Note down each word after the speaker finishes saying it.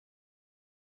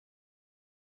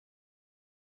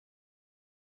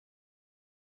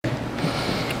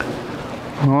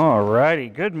All righty.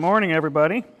 Good morning,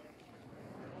 everybody.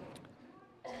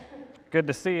 Good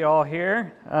to see you all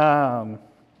here.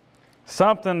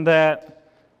 Something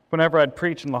that whenever I'd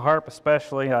preach in the harp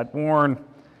especially, I'd warn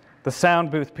the sound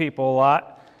booth people a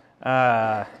lot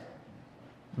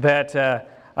that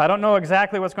I don't know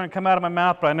exactly what's going to come out of my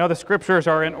mouth, but I know the scriptures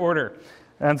are in order.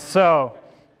 And so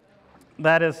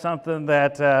that is something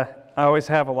that I always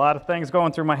have a lot of things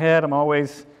going through my head.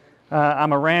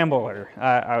 I'm a rambler.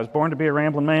 I was born to be a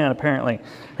rambling man, apparently.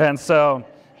 And so,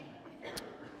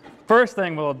 first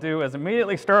thing we'll do is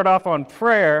immediately start off on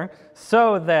prayer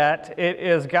so that it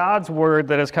is God's word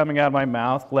that is coming out of my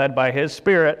mouth, led by His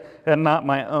Spirit, and not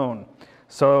my own.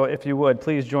 So, if you would,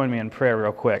 please join me in prayer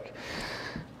real quick.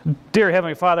 Dear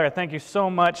Heavenly Father, I thank you so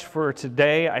much for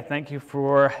today. I thank you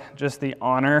for just the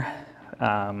honor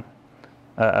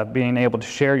of being able to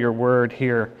share your word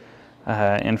here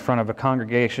in front of a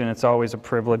congregation. It's always a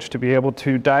privilege to be able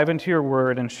to dive into your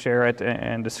word and share it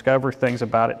and discover things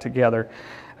about it together.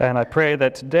 And I pray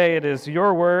that today it is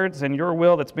your words and your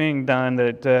will that's being done,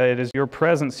 that it is your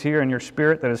presence here and your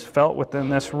spirit that is felt within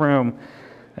this room,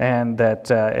 and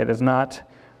that it is not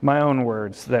my own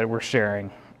words that we're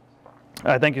sharing.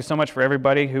 I thank you so much for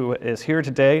everybody who is here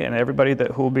today and everybody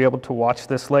who will be able to watch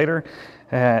this later.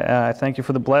 I thank you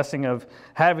for the blessing of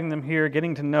having them here,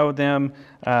 getting to know them,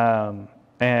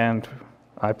 and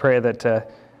I pray that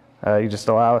you just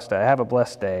allow us to have a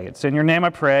blessed day. It's in your name I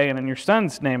pray, and in your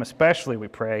Son's name especially we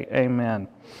pray. Amen.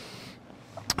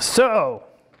 So,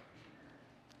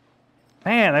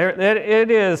 man,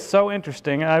 it is so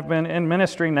interesting. I've been in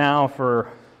ministry now for,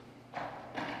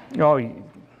 I don't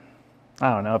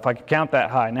know if I could count that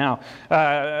high now.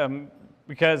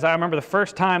 Because I remember the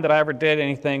first time that I ever did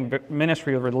anything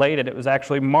ministry related, it was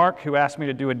actually Mark who asked me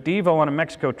to do a Devo on a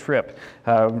Mexico trip.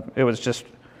 It was just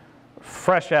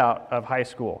fresh out of high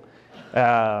school.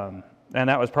 And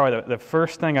that was probably the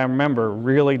first thing I remember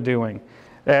really doing.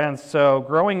 And so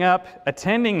growing up,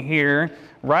 attending here,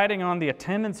 writing on the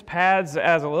attendance pads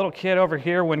as a little kid over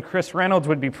here when Chris Reynolds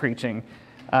would be preaching.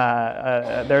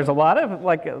 There's a lot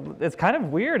of, it's kind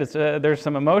of weird. There's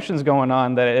some emotions going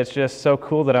on that it's just so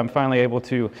cool that I'm finally able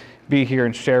to be here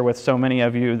and share with so many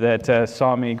of you that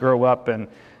saw me grow up and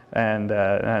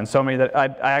so many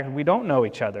that we don't know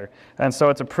each other. And so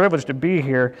it's a privilege to be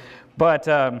here. But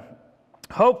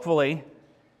hopefully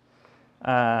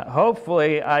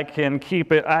I can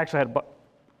keep it. I actually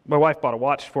my wife bought a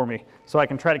watch for me so I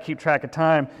can try to keep track of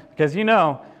time, because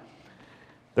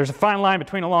there's a fine line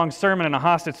between a long sermon and a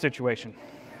hostage situation.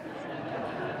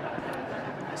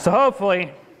 So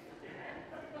hopefully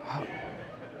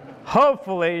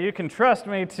you can trust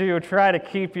me to try to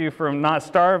keep you from not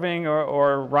starving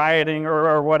or rioting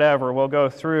or whatever we'll go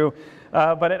through.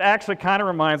 But it actually kind of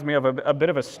reminds me of a bit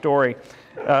of a story.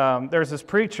 There's this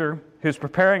preacher who's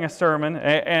preparing a sermon,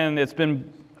 and it's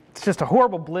just a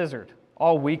horrible blizzard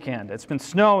all weekend. It's been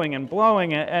snowing and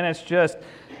blowing, and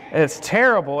it's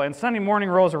terrible. And Sunday morning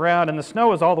rolls around, and the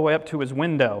snow is all the way up to his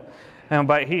window.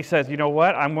 But he says, you know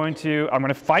what? I'm going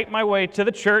to fight my way to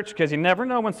the church, because you never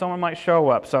know when someone might show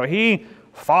up. So he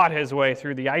fought his way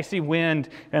through the icy wind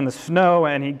and the snow,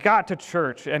 and he got to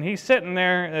church. And he's sitting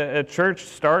there. Church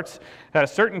starts at a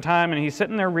certain time, and he's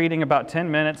sitting there reading about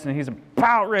 10 minutes, and he's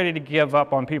about ready to give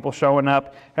up on people showing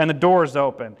up, and the door's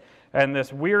open. And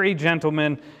this weary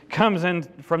gentleman comes in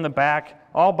from the back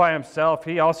all by himself.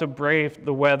 He also braved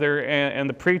the weather, and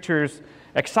the preacher's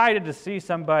excited to see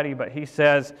somebody, but he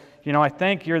says, I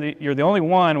think you're the only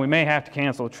one. We may have to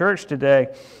cancel church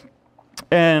today.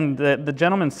 And the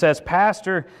gentleman says,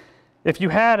 Pastor, if you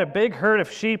had a big herd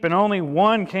of sheep and only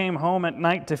one came home at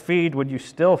night to feed, would you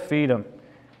still feed them?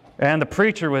 And the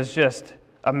preacher was just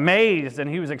amazed, and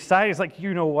he was excited. He's like,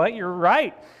 you know what? You're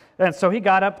right. And so he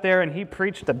got up there and he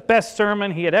preached the best sermon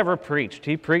he had ever preached.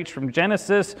 He preached from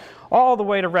Genesis all the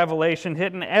way to Revelation,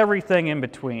 hitting everything in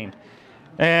between.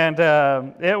 And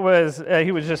he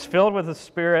was just filled with the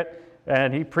Spirit,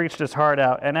 and he preached his heart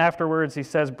out. And afterwards he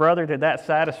says, brother, did that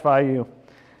satisfy you?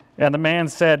 And the man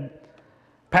said,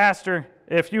 Pastor,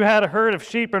 if you had a herd of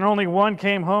sheep and only one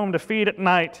came home to feed at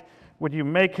night, would you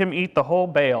make him eat the whole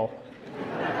bale?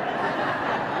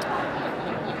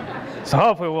 So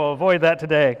hopefully we'll avoid that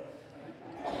today.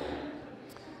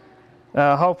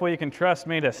 Hopefully you can trust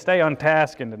me to stay on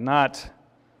task and to not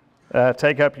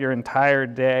take up your entire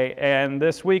day. And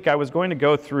this week I was going to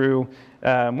go through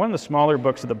one of the smaller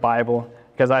books of the Bible,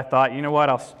 because I thought, you know what,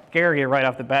 I'll scare you right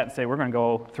off the bat and say we're going to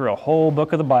go through a whole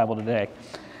book of the Bible today.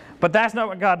 But that's not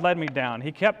what God led me down.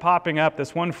 He kept popping up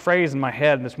this one phrase in my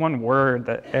head, this one word,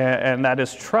 and that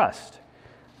is trust.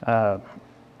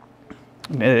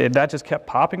 That just kept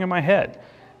popping in my head.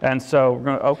 And so we're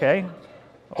going, okay,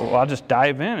 Well, I'll just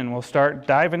dive in, and we'll start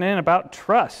diving in about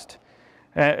trust.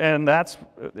 And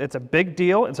it's a big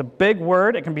deal. It's a big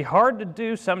word. It can be hard to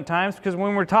do sometimes because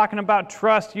when we're talking about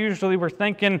trust, usually we're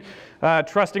thinking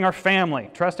trusting our family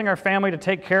to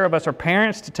take care of us, our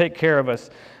parents to take care of us,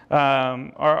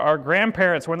 our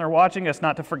grandparents when they're watching us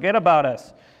not to forget about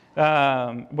us,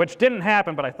 which didn't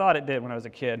happen, but I thought it did when I was a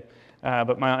kid.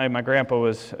 But my grandpa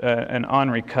was an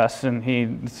ornery cuss, and he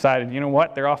decided, you know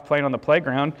what, they're off playing on the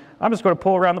playground. I'm just going to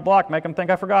pull around the block, make them think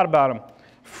I forgot about them.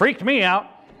 Freaked me out.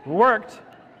 Worked.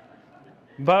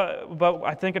 But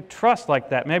I think of trust like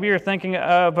that. Maybe you're thinking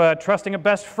of trusting a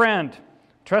best friend.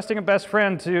 Trusting a best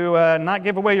friend to not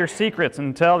give away your secrets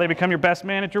until they become your best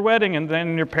man at your wedding, and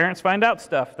then your parents find out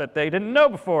stuff that they didn't know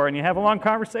before, and you have a long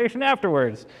conversation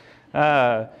afterwards.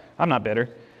 I'm not bitter.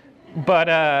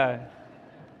 But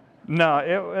no,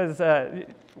 it was,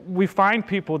 we find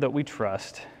people that we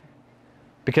trust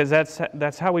because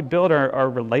that's how we build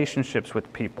our relationships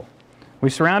with people. We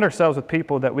surround ourselves with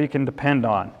people that we can depend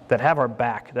on, that have our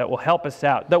back, that will help us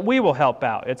out, that we will help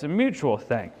out. It's a mutual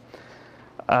thing.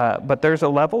 But there's a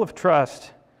level of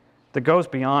trust that goes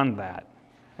beyond that.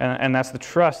 And that's the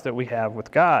trust that we have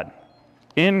with God,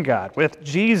 in God, with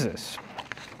Jesus.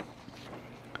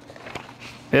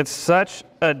 It's such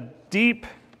a deep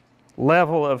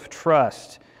level of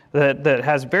trust that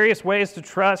has various ways to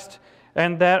trust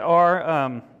and that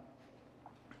are...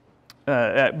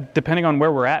 depending on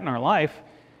where we're at in our life,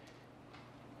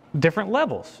 different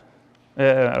levels.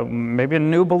 Maybe a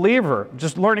new believer,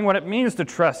 just learning what it means to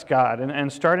trust God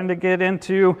and starting to get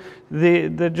into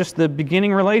just the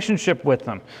beginning relationship with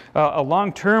them. A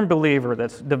long-term believer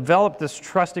that's developed this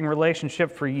trusting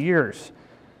relationship for years.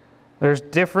 There's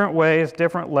different ways,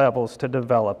 different levels to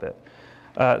develop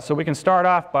it. So we can start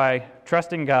off by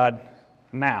trusting God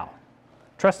now.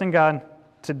 Trusting God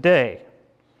today.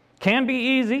 Can be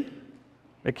easy.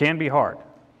 It can be hard.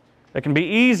 It can be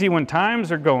easy when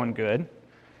times are going good,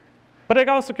 but it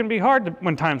also can be hard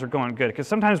when times are going good because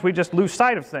sometimes we just lose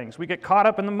sight of things. We get caught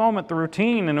up in the moment, the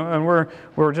routine, and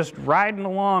we're just riding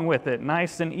along with it,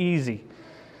 nice and easy,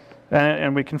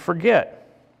 and we can forget.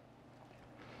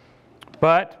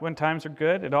 But when times are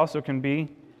good, it also can be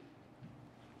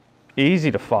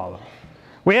easy to follow.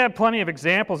 We have plenty of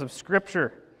examples of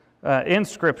Scripture, in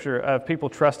Scripture, of people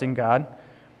trusting God.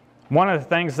 One of the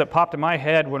things that popped in my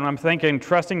head when I'm thinking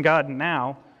trusting God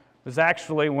now was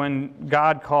actually when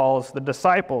God calls the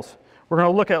disciples. We're going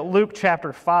to look at Luke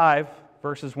chapter 5,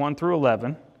 verses 1 through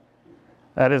 11.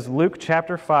 That is Luke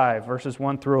chapter 5, verses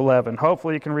 1 through 11.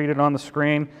 Hopefully you can read it on the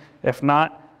screen. If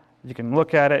not, you can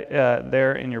look at it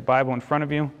there in your Bible in front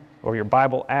of you or your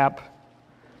Bible app.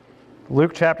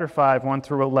 Luke chapter 5, 1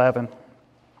 through 11.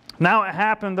 Now it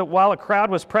happened that while a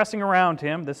crowd was pressing around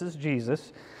him, this is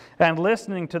Jesus, and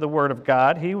listening to the word of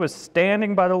God, he was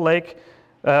standing by the lake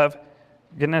of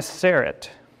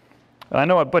Gennesaret. I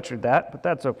know I butchered that, but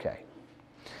that's okay.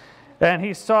 And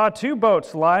he saw two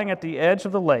boats lying at the edge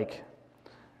of the lake.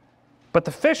 But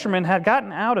the fishermen had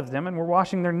gotten out of them and were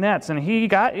washing their nets. And he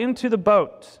got into the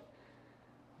boat,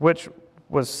 which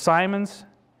was Simon's,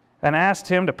 and asked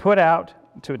him to put out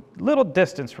to a little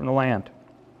distance from the land.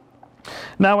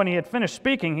 Now when he had finished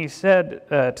speaking, he said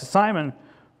to Simon,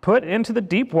 "Put into the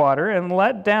deep water and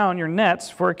let down your nets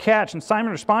for a catch." And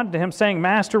Simon responded to him, saying,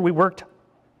 "Master, we worked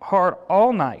hard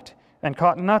all night and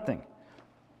caught nothing.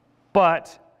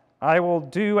 But I will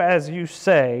do as you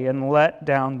say and let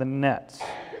down the nets."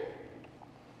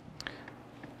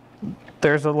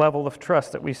 There's a level of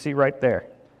trust that we see right there.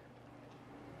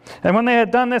 And when they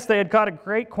had done this, they had caught a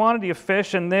great quantity of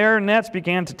fish, and their nets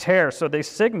began to tear. So they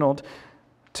signaled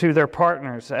to their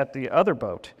partners at the other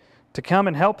boat to come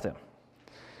and help them.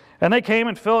 And they came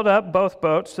and filled up both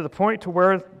boats to the point to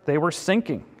where they were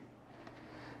sinking.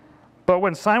 But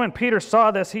when Simon Peter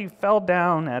saw this, he fell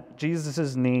down at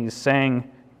Jesus' knees, saying,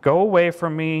 "Go away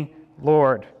from me,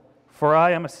 Lord, for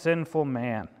I am a sinful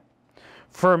man."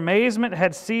 For amazement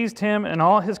had seized him and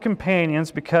all his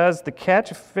companions because the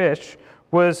catch of fish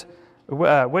was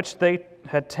which they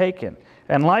had taken.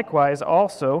 And likewise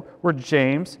also were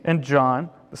James and John,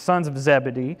 the sons of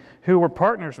Zebedee, who were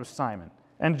partners with Simon.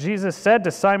 And Jesus said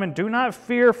to Simon, "Do not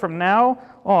fear, from now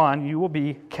on you will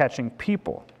be catching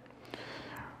people."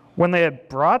 When they had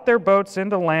brought their boats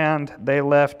into land, they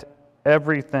left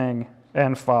everything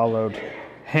and followed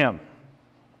him.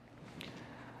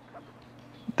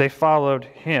 They followed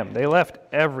him. They left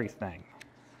everything.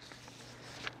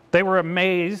 They were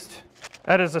amazed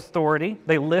at his authority.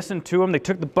 They listened to him. They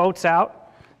took the boats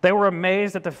out. They were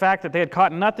amazed at the fact that they had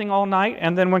caught nothing all night,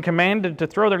 and then when commanded to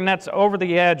throw their nets over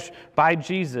the edge by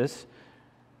Jesus,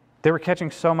 they were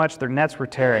catching so much their nets were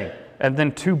tearing. and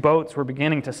then 2 boats were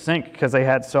beginning to sink because they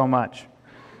had so much.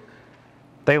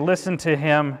 They listened to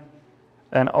him,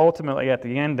 and ultimately at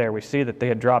the end there we see that they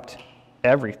had dropped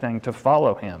everything to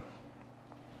follow him.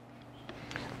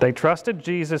 They trusted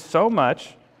Jesus so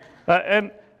much,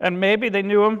 and maybe they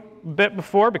knew him a bit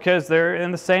before because they're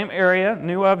in the same area,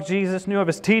 knew of Jesus, knew of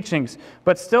his teachings,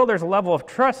 but still there's a level of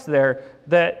trust there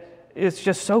that is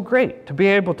just so great to be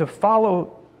able to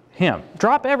follow him.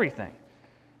 Drop everything.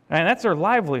 And that's their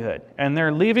livelihood, and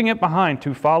they're leaving it behind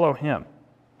to follow him.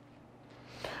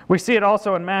 We see it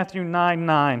also in Matthew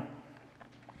 9:9.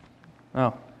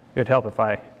 Oh, it'd help if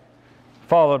I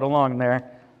followed along there.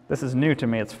 This is new to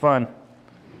me. It's fun.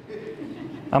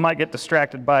 I might get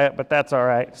distracted by it, but that's all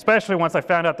right. Especially once I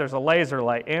found out there's a laser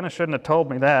light. Anna shouldn't have told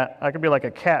me that. I could be like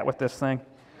a cat with this thing.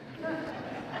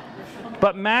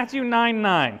 But Matthew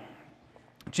 9:9,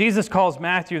 Jesus calls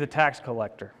Matthew the tax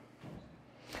collector.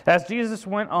 As Jesus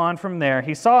went on from there,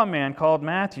 he saw a man called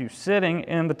Matthew sitting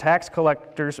in the tax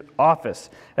collector's office.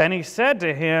 And he said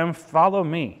to him, "Follow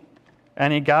me."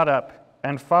 And he got up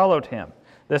and followed him.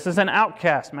 This is an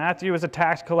outcast. Matthew is a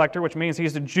tax collector, which means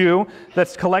he's a Jew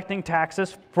that's collecting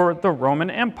taxes for the Roman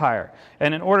Empire.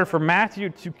 And in order for Matthew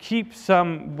to keep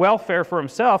some welfare for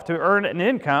himself, to earn an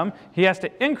income, he has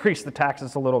to increase the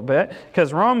taxes a little bit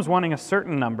because Rome's wanting a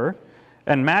certain number,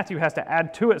 and Matthew has to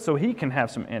add to it so he can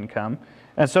have some income.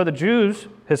 And so the Jews,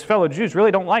 his fellow Jews,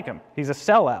 really don't like him. He's a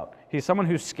sellout. He's someone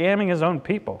who's scamming his own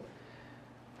people.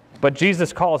 But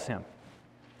Jesus calls him,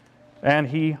 and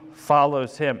he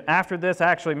follows him. After this,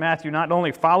 actually, Matthew not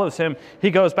only follows him, he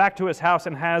goes back to his house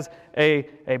and has a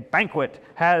banquet,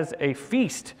 has a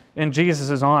feast in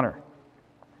Jesus' honor.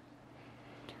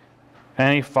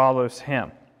 And he follows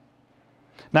him.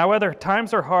 Now, whether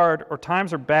times are hard or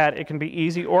times are bad, it can be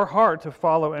easy or hard to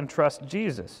follow and trust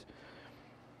Jesus.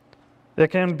 It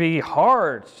can be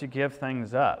hard to give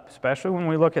things up, especially when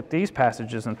we look at these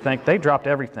passages and think they dropped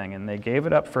everything and they gave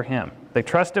it up for him. They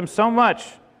trust him so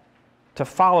much to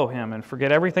follow him and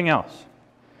forget everything else.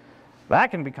 That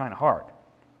can be kind of hard.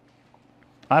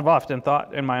 I've often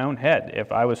thought in my own head,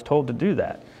 if I was told to do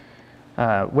that,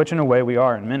 which in a way we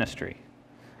are in ministry,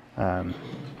 would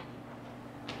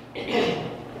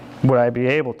I be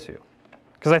able to?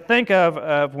 Because I think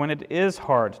of when it is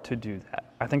hard to do that.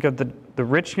 I think of the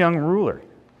rich young ruler.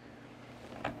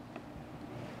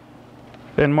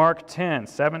 In Mark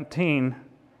 10:17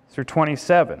 through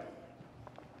 27.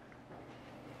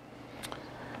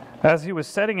 As he was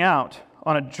setting out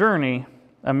on a journey,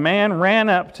 a man ran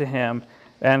up to him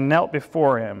and knelt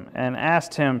before him and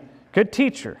asked him, "Good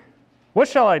teacher, what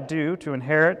shall I do to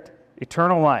inherit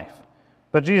eternal life?"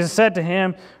 But Jesus said to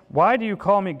him, "Why do you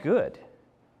call me good?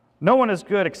 No one is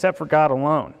good except for God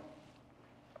alone.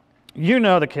 You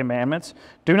know the commandments.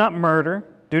 Do not murder,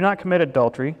 do not commit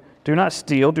adultery, do not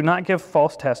steal, do not give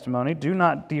false testimony, do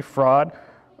not defraud,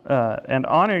 and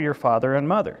honor your father and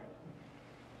mother."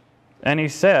 And he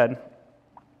said,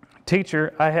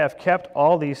 "Teacher, I have kept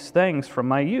all these things from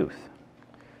my youth."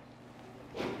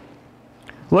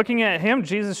 Looking at him,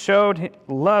 Jesus showed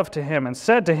love to him and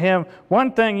said to him,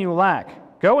 "One thing you lack.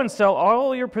 Go and sell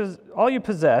all you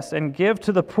possess and give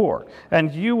to the poor,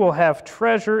 and you will have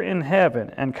treasure in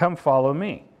heaven, and come follow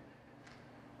me."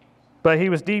 But he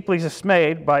was deeply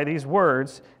dismayed by these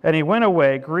words, and he went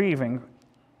away grieving,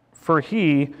 for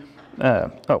he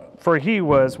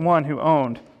was one who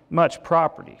owned much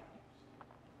property.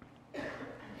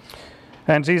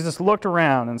 And Jesus looked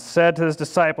around and said to his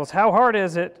disciples, how hard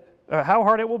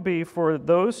it will be for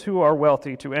those who are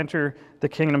wealthy to enter the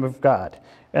kingdom of God.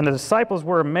 And the disciples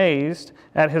were amazed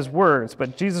at his words.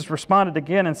 But Jesus responded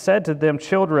again and said to them,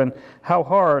 "Children, how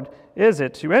hard is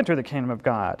it to enter the kingdom of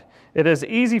God? It is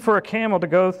easy for a camel to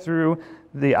go through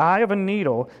the eye of a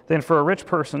needle than for a rich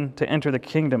person to enter the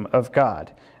kingdom of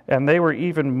God." And they were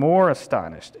even more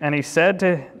astonished. And he said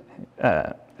to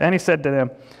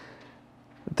them,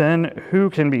 "Then who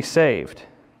can be saved?"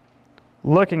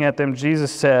 Looking at them,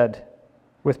 Jesus said,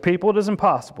 "With people it is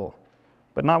impossible,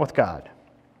 but not with God.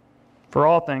 For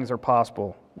all things are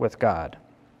possible with God."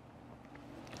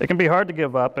 It can be hard to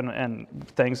give up and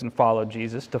things and follow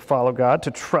Jesus, to follow God,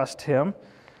 to trust him.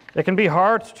 It can be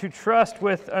hard to trust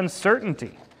with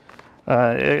uncertainty.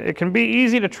 It can be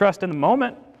easy to trust in the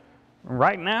moment,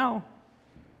 right now,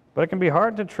 but it can be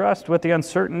hard to trust with the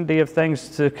uncertainty of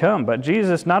things to come. But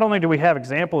Jesus, not only do we have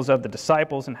examples of the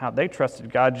disciples and how they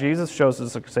trusted God, Jesus shows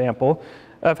us an example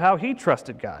of how he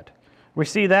trusted God. We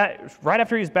see that right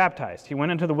after he's baptized. He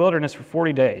went into the wilderness for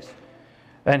 40 days,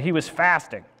 and he was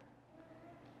fasting.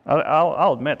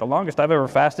 I'll admit, the longest I've ever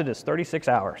fasted is 36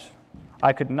 hours.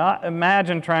 I could not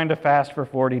imagine trying to fast for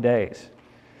 40 days.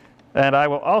 And I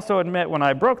will also admit, when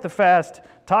I broke the fast,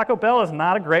 Taco Bell is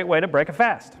not a great way to break a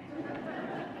fast.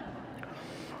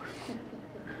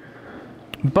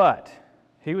 But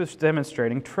he was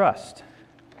demonstrating trust.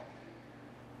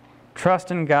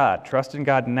 Trust in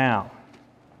God now.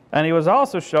 And he was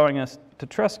also showing us to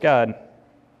trust God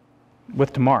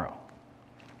with tomorrow.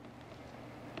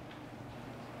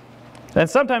 And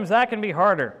sometimes that can be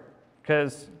harder,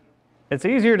 because it's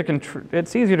easier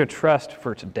to trust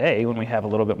for today when we have a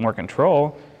little bit more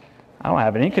control. I don't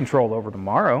have any control over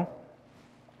tomorrow.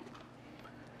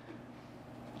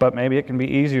 But maybe it can be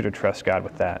easier to trust God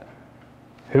with that.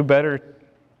 Who better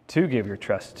to give your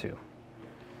trust to?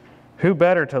 Who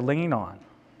better to lean on?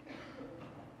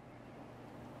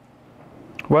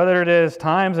 Whether it is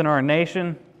times in our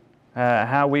nation,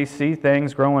 how we see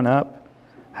things growing up,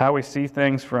 how we see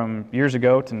things from years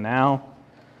ago to now,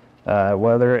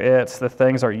 whether it's the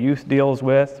things our youth deals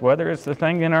with, whether it's the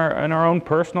thing in our own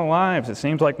personal lives. It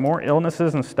seems like more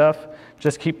illnesses and stuff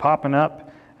just keep popping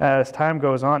up as time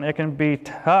goes on. It can be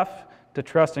tough to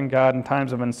trust in God in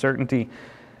times of uncertainty.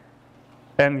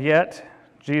 And yet,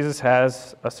 Jesus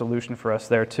has a solution for us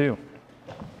there too.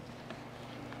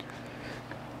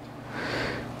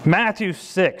 Matthew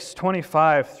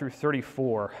 6:25 through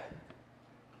 34.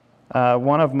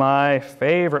 One of my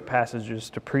favorite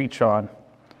passages to preach on.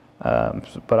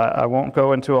 But I won't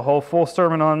go into a whole full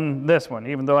sermon on this one,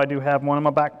 even though I do have one in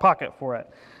my back pocket for it.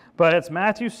 But it's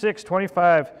Matthew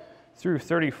 6:25 through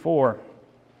 34.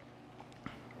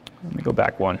 Let me go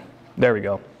back one. There we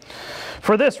go.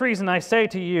 For this reason I say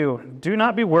to you, do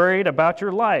not be worried about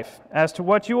your life as to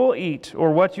what you will eat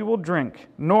or what you will drink,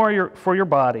 nor for your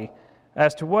body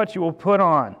as to what you will put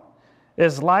on.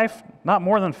 Is life not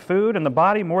more than food, and the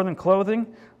body more than clothing?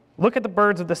 Look at the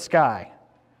birds of the sky,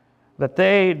 that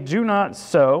they do not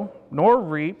sow, nor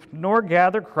reap, nor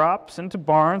gather crops into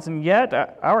barns, and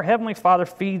yet our Heavenly Father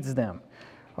feeds them.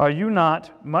 Are you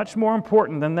not much more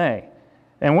important than they?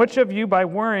 And which of you by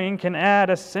worrying can add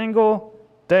a single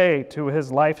day to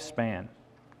his lifespan?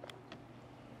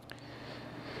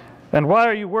 And why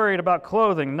are you worried about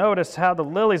clothing? Notice how the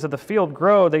lilies of the field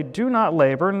grow. They do not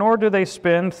labor, nor do they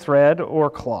spin thread or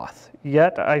cloth.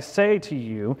 Yet I say to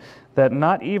you that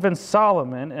not even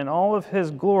Solomon in all of his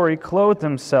glory clothed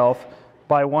himself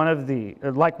like one of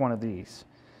these.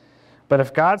 But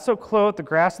if God so clothed the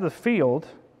grass of the field,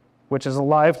 which is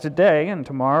alive today and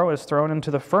tomorrow is thrown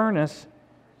into the furnace,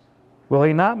 will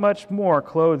he not much more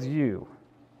clothe you,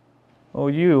 O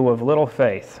you of little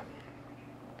faith?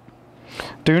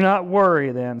 Do not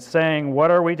worry then, saying,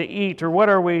 what are we to eat, or what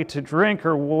are we to drink,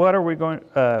 or what are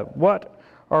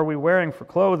we wearing for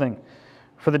clothing?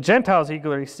 For the Gentiles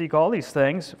eagerly seek all these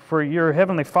things, for your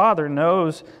heavenly Father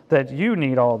knows that you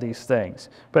need all these things.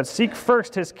 But seek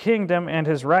first his kingdom and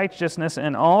his righteousness,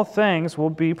 and all things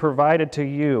will be provided to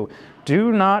you.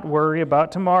 Do not worry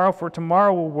about tomorrow, for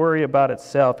tomorrow will worry about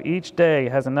itself. Each day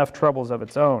has enough troubles of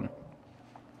its own.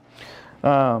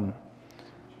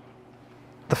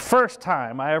 The first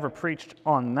time I ever preached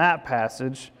on that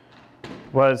passage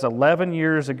was 11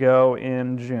 years ago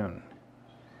in June.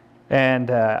 And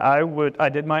I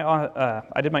did my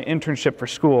internship for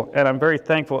school, and I'm very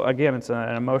thankful. Again, it's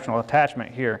an emotional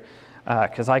attachment here,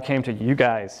 because I came to you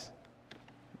guys.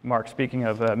 Mark, speaking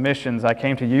of missions, I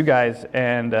came to you guys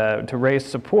and to raise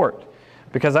support,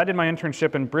 because I did my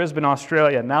internship in Brisbane,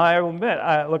 Australia. Now I will admit,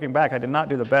 looking back, I did not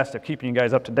do the best of keeping you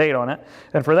guys up to date on it,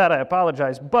 and for that I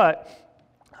apologize. But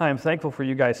I am thankful for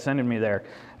you guys sending me there.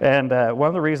 And one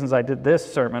of the reasons I did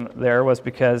this sermon there was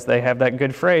because they have that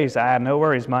good phrase, no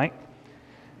worries, Mike.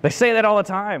 They say that all the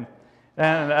time.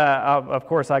 And of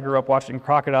course, I grew up watching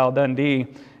Crocodile Dundee.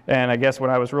 And I guess when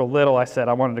I was real little, I said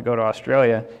I wanted to go to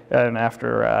Australia. And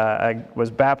after I was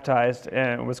baptized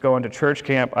and was going to church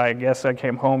camp, I guess I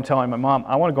came home telling my mom,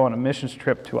 I want to go on a missions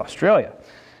trip to Australia.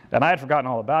 And I had forgotten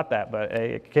all about that, but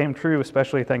it came true,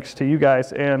 especially thanks to you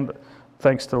guys and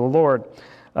thanks to the Lord.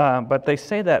 But they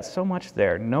say that so much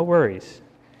there, no worries.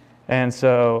 And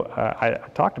so I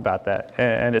talked about that.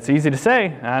 And it's easy to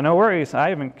say, no worries.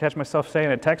 I even catch myself saying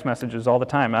it in text messages all the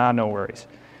time, no worries.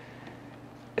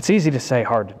 It's easy to say,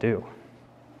 hard to do.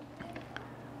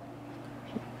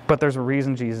 But there's a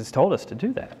reason Jesus told us to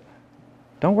do that.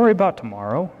 Don't worry about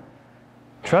tomorrow.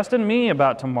 Trust in me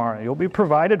about tomorrow. You'll be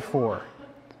provided for.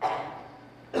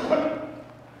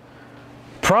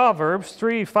 Proverbs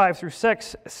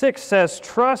 3:5-6 says,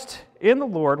 trust in the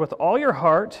Lord with all your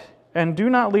heart and do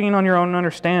not lean on your own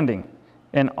understanding.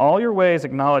 In all your ways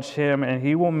acknowledge him and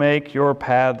he will make your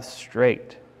paths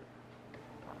straight.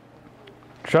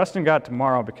 Trust in God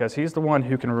tomorrow because he's the one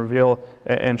who can reveal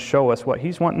and show us what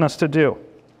he's wanting us to do.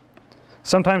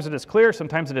 Sometimes it is clear,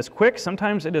 sometimes it is quick,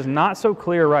 sometimes it is not so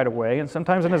clear right away, and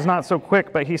sometimes it is not so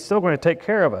quick, but He's still going to take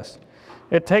care of us.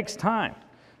 It takes time.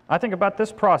 I think about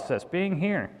this process, being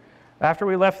here. After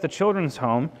we left the children's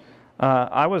home,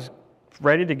 I was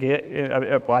ready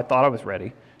to I thought I was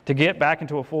ready to get back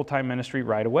into a full-time ministry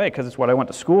right away, because it's what I went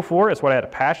to school for, it's what I had a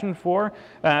passion for,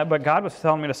 but God was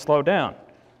telling me to slow down.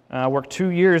 I worked 2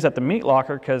 years at the meat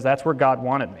locker because that's where God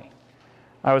wanted me.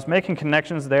 I was making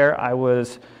connections there. I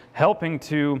was helping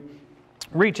to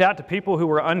reach out to people who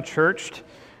were unchurched.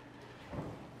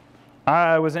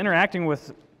 I was interacting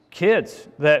with kids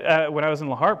that when I was in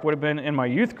La Harpe would have been in my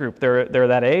youth group. They're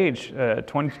that age, a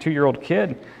 22-year-old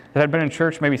kid that had been in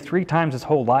church maybe 3 times his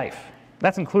whole life.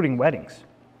 That's including weddings.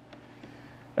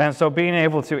 And so being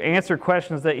able to answer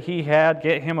questions that he had,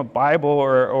 get him a Bible,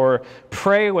 or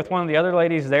pray with one of the other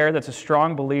ladies there that's a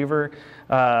strong believer,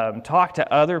 talk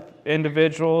to other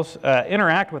individuals,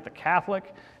 interact with the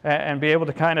Catholic, and be able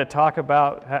to kind of talk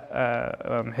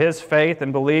about his faith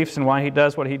and beliefs and why he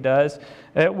does what he does,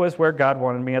 it was where God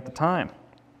wanted me at the time.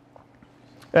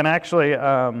 And actually,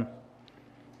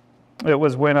 it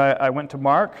was when I went to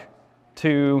Mark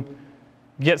to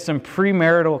get some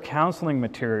premarital counseling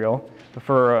material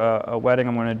for a wedding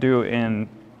I'm going to do in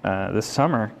this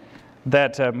summer,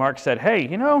 that Mark said, hey,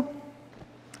 you know,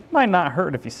 it might not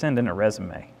hurt if you send in a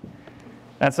resume.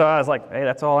 And so I was like, hey,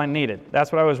 that's all I needed.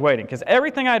 That's what I was waiting. Because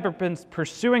everything I had been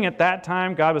pursuing at that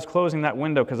time, God was closing that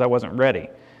window because I wasn't ready.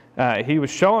 He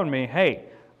was showing me, hey,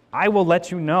 I will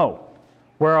let you know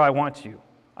where I want you.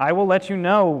 I will let you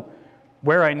know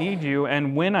where I need you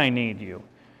and when I need you.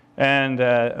 And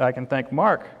I can thank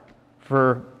Mark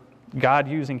for God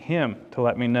using him to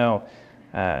let me know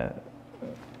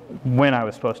when I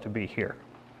was supposed to be here.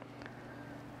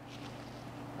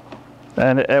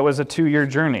 And it was a 2-year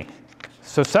journey.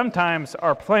 So sometimes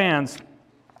our plans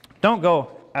don't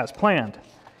go as planned,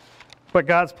 but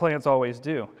God's plans always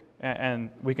do. And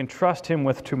we can trust Him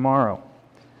with tomorrow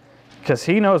because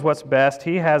He knows what's best.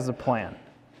 He has the plan.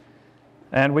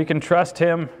 And we can trust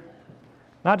Him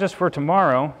not just for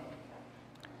tomorrow,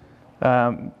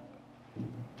 and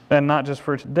not just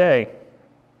for today,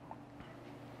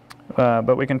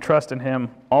 but we can trust in Him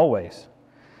always.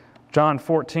 John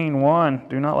 14:1,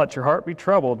 do not let your heart be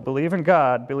troubled. Believe in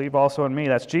God, believe also in me.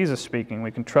 That's Jesus speaking.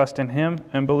 We can trust in Him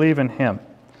and believe in Him.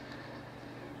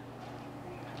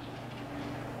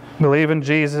 Believe in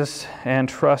Jesus and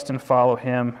trust and follow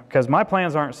Him, because my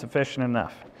plans aren't sufficient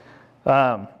enough.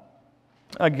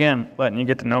 Again, letting you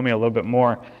get to know me a little bit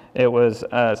more, it was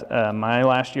my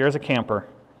last year as a camper.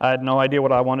 I had no idea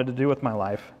what I wanted to do with my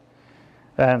life.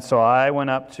 And so I went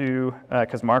up to,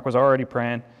 because Mark was already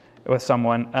praying with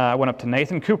someone, I went up to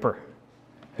Nathan Cooper,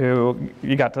 who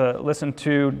you got to listen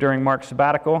to during Mark's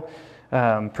sabbatical,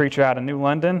 preacher out of New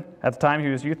London. At the time, he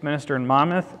was youth minister in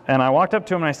Monmouth. And I walked up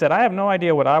to him and I said, I have no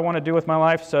idea what I want to do with my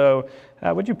life, so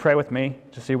would you pray with me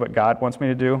to see what God wants me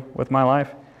to do with my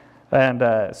life?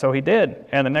 And so he did.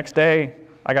 And the next day,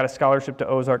 I got a scholarship to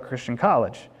Ozark Christian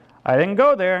College. I didn't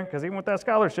go there, because even with that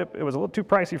scholarship, it was a little too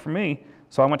pricey for me,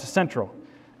 so I went to Central.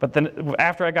 But then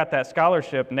after I got that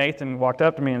scholarship, Nathan walked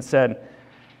up to me and said,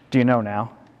 do you know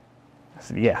now? I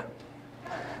said, yeah.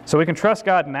 So we can trust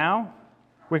God now,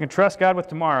 we can trust God with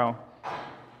tomorrow,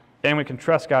 and we can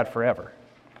trust God forever.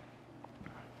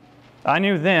 I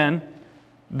knew then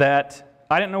that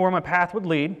I didn't know where my path would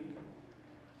lead,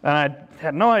 and I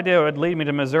had no idea it would lead me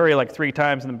to Missouri like 3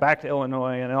 times and then back to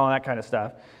Illinois and all that kind of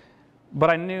stuff. But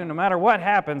I knew no matter what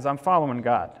happens, I'm following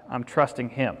God. I'm trusting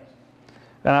Him.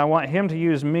 And I want Him to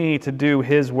use me to do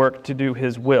His work, to do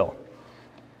His will.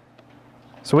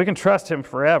 So we can trust Him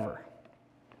forever.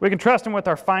 We can trust Him with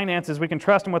our finances. We can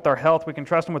trust Him with our health. We can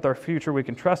trust Him with our future. We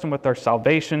can trust Him with our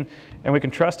salvation. And we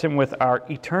can trust Him with our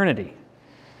eternity.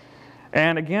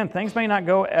 And again, things may not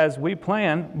go as we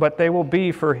plan, but they will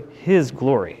be for His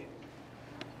glory.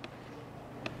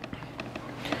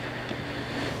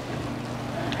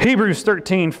 Hebrews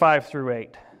 13:5-8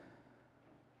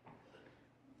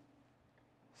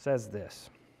 says this.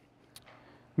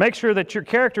 Make sure that your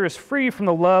character is free from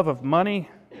the love of money,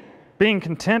 being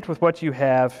content with what you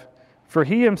have, for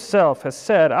He Himself has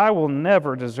said, I will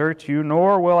never desert you,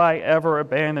 nor will I ever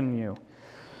abandon you.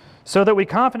 So that we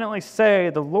confidently say,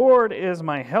 the Lord is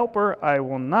my helper, I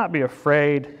will not be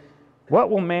afraid. What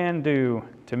will man do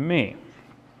to me?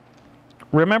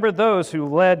 Remember those who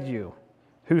led you,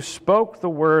 who spoke the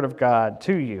word of God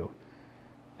to you,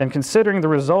 and considering the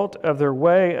result of their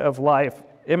way of life,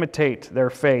 imitate their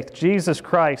faith. Jesus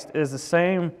Christ is the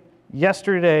same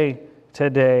yesterday,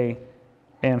 today,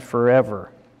 and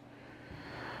forever.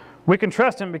 We can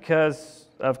trust Him because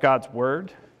of God's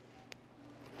word.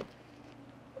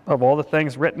 of all the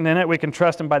things written in it. We can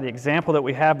trust Him by the example that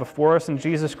we have before us in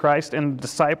Jesus Christ and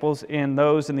disciples in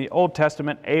those in the Old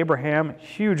Testament. Abraham,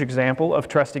 huge example of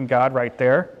trusting God right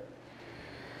there.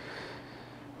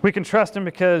 We can trust Him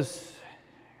because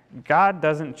God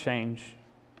doesn't change.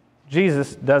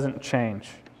 Jesus doesn't change.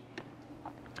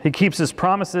 He keeps His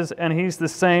promises, and He's the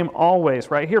same always.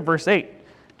 Right here, verse 8.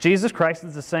 Jesus Christ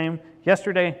is the same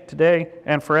yesterday, today,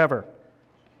 and forever.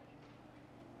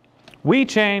 We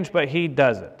change, but He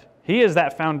doesn't. He is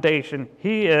that foundation.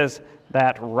 He is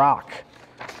that rock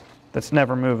that's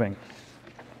never moving.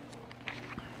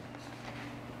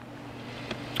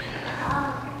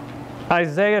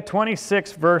 Isaiah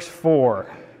 26, verse 4.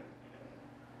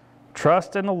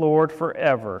 Trust in the Lord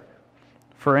forever,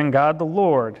 for in God the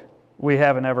Lord we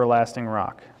have an everlasting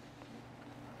rock.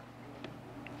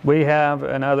 We have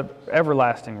another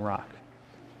everlasting rock.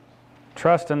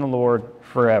 Trust in the Lord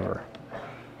forever.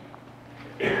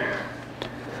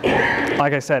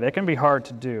 Like I said, it can be hard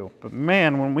to do, but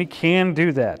man, when we can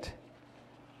do that,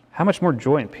 how much more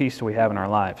joy and peace do we have in our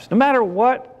lives? No matter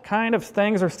what kind of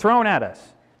things are thrown at us,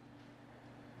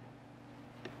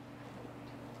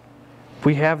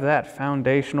 we have that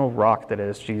foundational rock that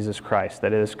is Jesus Christ,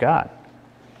 that is God.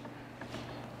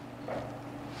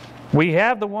 We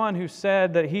have the one who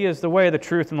said that He is the way, the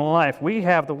truth, and the life. We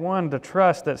have the one to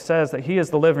trust that says that He is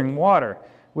the living water.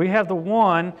 We have the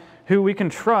one who we can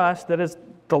trust that is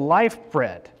the life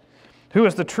bread, who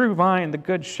is the true vine, the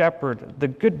good shepherd, the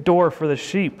good door for the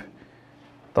sheep,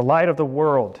 the light of the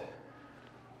world,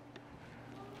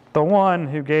 the one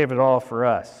who gave it all for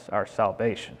us, our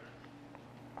salvation.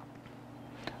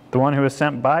 The one who was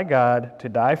sent by God to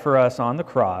die for us on the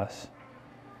cross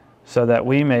so that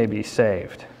we may be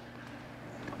saved.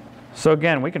 So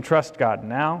again, we can trust God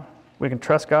now, we can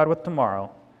trust God with tomorrow,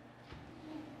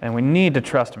 and we need to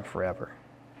trust Him forever.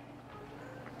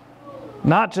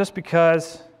 Not just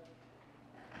because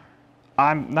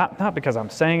not because I'm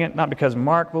saying it, not because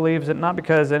Mark believes it, not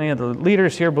because any of the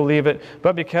leaders here believe it,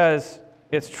 but because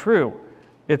it's true.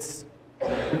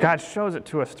 God shows it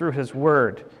to us through His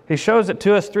Word. He shows it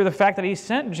to us through the fact that He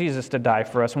sent Jesus to die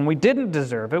for us when we didn't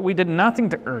deserve it. We did nothing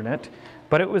to earn it,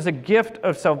 but it was a gift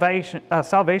of salvation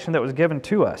that was given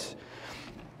to us.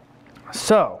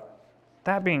 So,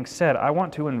 that being said, I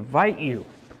want to invite you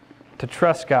to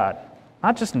trust God,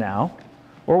 not just now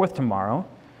or with tomorrow,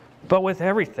 but with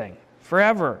everything,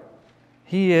 forever.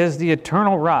 He is the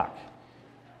eternal rock,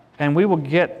 and we will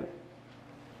get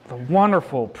the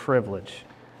wonderful privilege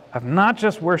of not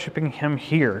just worshiping Him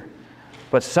here,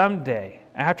 but someday,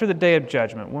 after the day of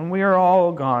judgment, when we are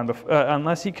all gone,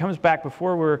 unless He comes back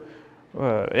before we're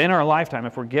in our lifetime,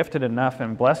 if we're gifted enough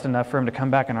and blessed enough for Him to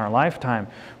come back in our lifetime,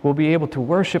 we'll be able to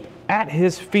worship at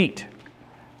His feet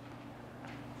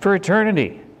for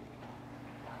eternity.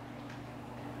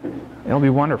 It'll be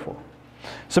wonderful.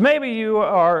 So maybe you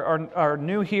are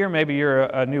new here, maybe you're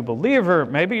a new believer,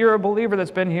 maybe you're a believer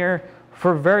that's been here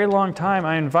for a very long time.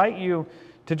 I invite you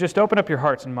to just open up your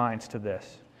hearts and minds to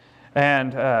this.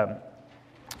 And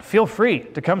feel free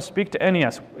to come speak to any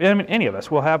of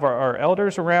us. We'll have our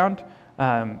elders around,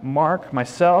 Mark,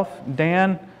 myself,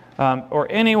 Dan, or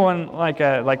anyone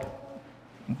like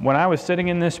when I was sitting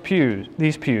in these pews.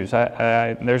 There's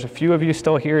a few of you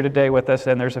still here today with us,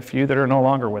 and there's a few that are no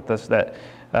longer with us that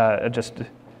just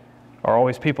are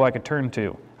always people I could turn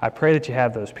to. I pray that you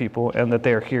have those people and that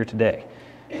they are here today.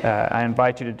 I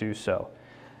invite you to do so.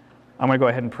 I'm going to go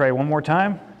ahead and pray one more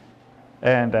time,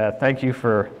 and thank you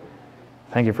for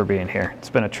being here. It's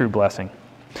been a true blessing.